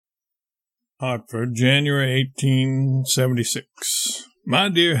Hartford, January 1876. My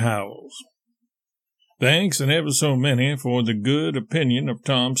dear Howells, thanks and ever so many for the good opinion of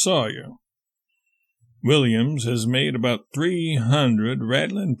Tom Sawyer. Williams has made about 300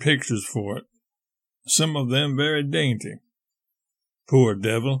 rattling pictures for it, some of them very dainty. Poor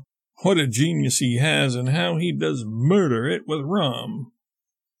devil, what a genius he has, and how he does murder it with rum.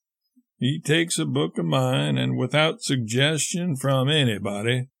 He takes a book of mine, and without suggestion from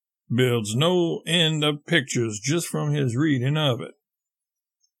anybody, builds no end of pictures just from his reading of it.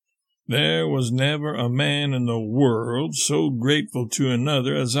 There was never a man in the world so grateful to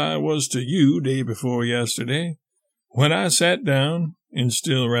another as I was to you day before yesterday, when I sat down, in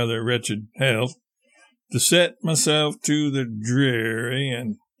still rather wretched health, to set myself to the dreary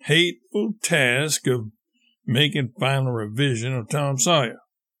and hateful task of making final revision of Tom Sawyer,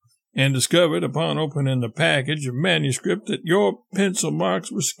 and discovered upon opening the package of manuscript that your pencil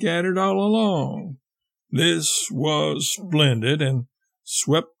marks were scattered all along. This was splendid, and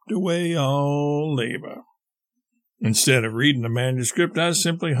swept away all labor. Instead of reading the manuscript, I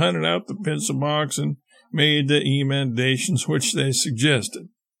simply hunted out the pencil marks and made the emendations which they suggested.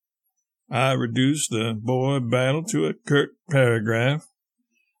 I reduced the boy battle to a curt paragraph.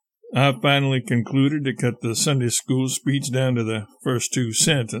 I finally concluded to cut the Sunday school speech down to the first 2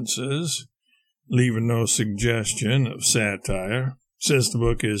 sentences, leaving no suggestion of satire, since the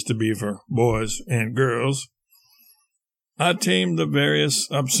book is to be for boys and girls. I tamed the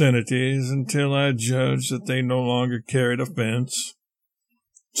various obscenities until I judged that they no longer carried offense.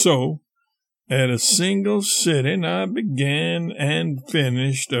 So, at a single sitting, I began and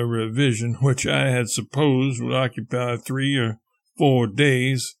finished a revision which I had supposed would occupy 3 or 4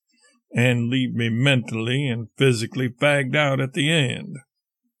 days, and leave me mentally and physically fagged out at the end.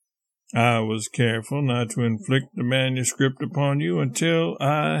 I was careful not to inflict the manuscript upon you until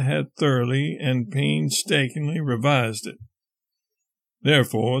I had thoroughly and painstakingly revised it.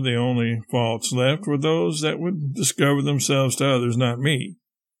 Therefore, the only faults left were those that would discover themselves to others, not me,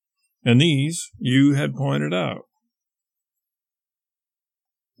 and these you had pointed out.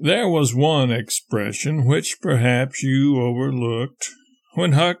 There was one expression which perhaps you overlooked.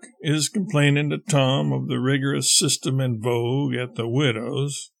 When Huck is complaining to Tom of the rigorous system in vogue at the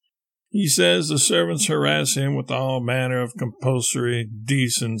widow's, he says the servants harass him with all manner of compulsory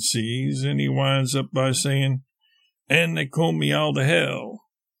decencies, and he winds up by saying, "And they comb me all to hell."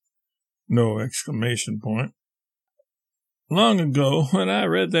 No exclamation point. Long ago, when I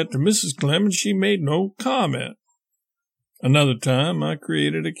read that to Mrs. Clemens, she made no comment. Another time, I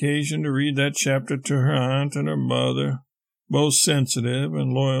created occasion to read that chapter to her aunt and her mother, both sensitive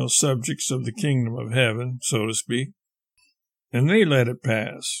and loyal subjects of the kingdom of heaven, so to speak, and they let it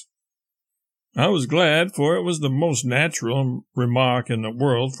pass. I was glad, for it was the most natural remark in the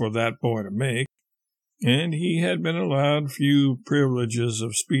world for that boy to make, and he had been allowed few privileges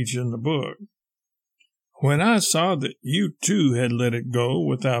of speech in the book. When I saw that you too had let it go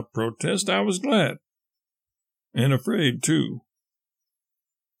without protest, I was glad, and afraid too.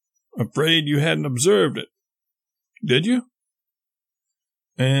 Afraid you hadn't observed it. Did you?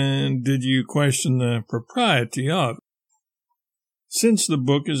 And did you question the propriety of it? Since the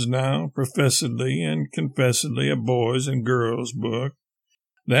book is now professedly and confessedly a boys' and girls' book,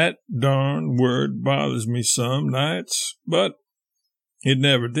 that darn word bothers me some nights, but it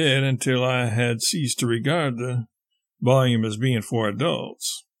never did until I had ceased to regard the volume as being for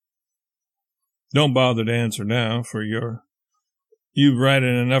adults. Don't bother to answer now, for you've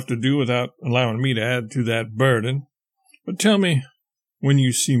writing enough to do without allowing me to add to that burden. But tell me when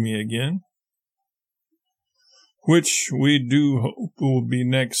you see me again, which we do hope will be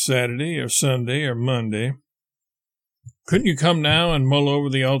next Saturday or Sunday or Monday. Couldn't you come now and mull over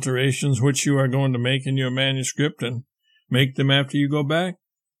the alterations which you are going to make in your manuscript and make them after you go back?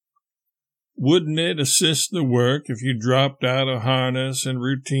 Wouldn't it assist the work if you dropped out of harness and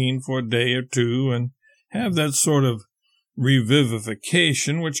routine for a day or two and have that sort of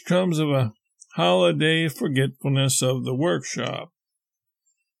revivification which comes of a holiday forgetfulness of the workshop?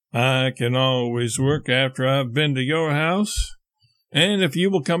 I can always work after I've been to your house, and if you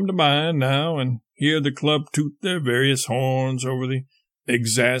will come to mine now and hear the club toot their various horns over the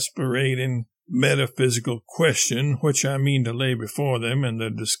exasperating metaphysical question which I mean to lay before them in the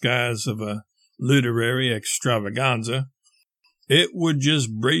disguise of a literary extravaganza, it would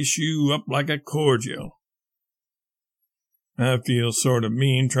just brace you up like a cordial. I feel sort of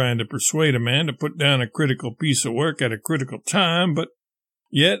mean trying to persuade a man to put down a critical piece of work at a critical time, but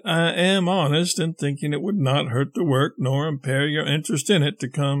yet I am honest in thinking it would not hurt the work nor impair your interest in it to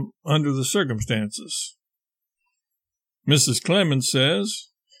come under the circumstances. Mrs. Clemens says,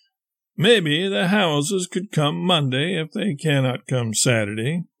 Maybe the Howellses could come Monday if they cannot come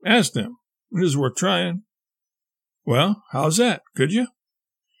Saturday. Ask them. It is worth trying. Well, how's that? Could you?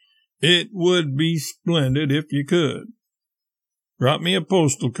 It would be splendid if you could. Drop me a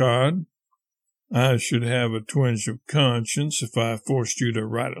postal card. I should have a twinge of conscience if I forced you to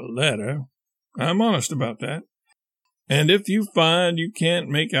write a letter. I'm honest about that. And if you find you can't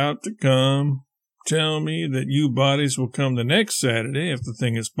make out to come, tell me that you bodies will come the next Saturday if the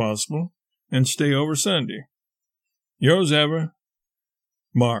thing is possible, and stay over Sunday. Yours ever,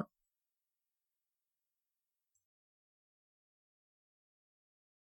 Mark.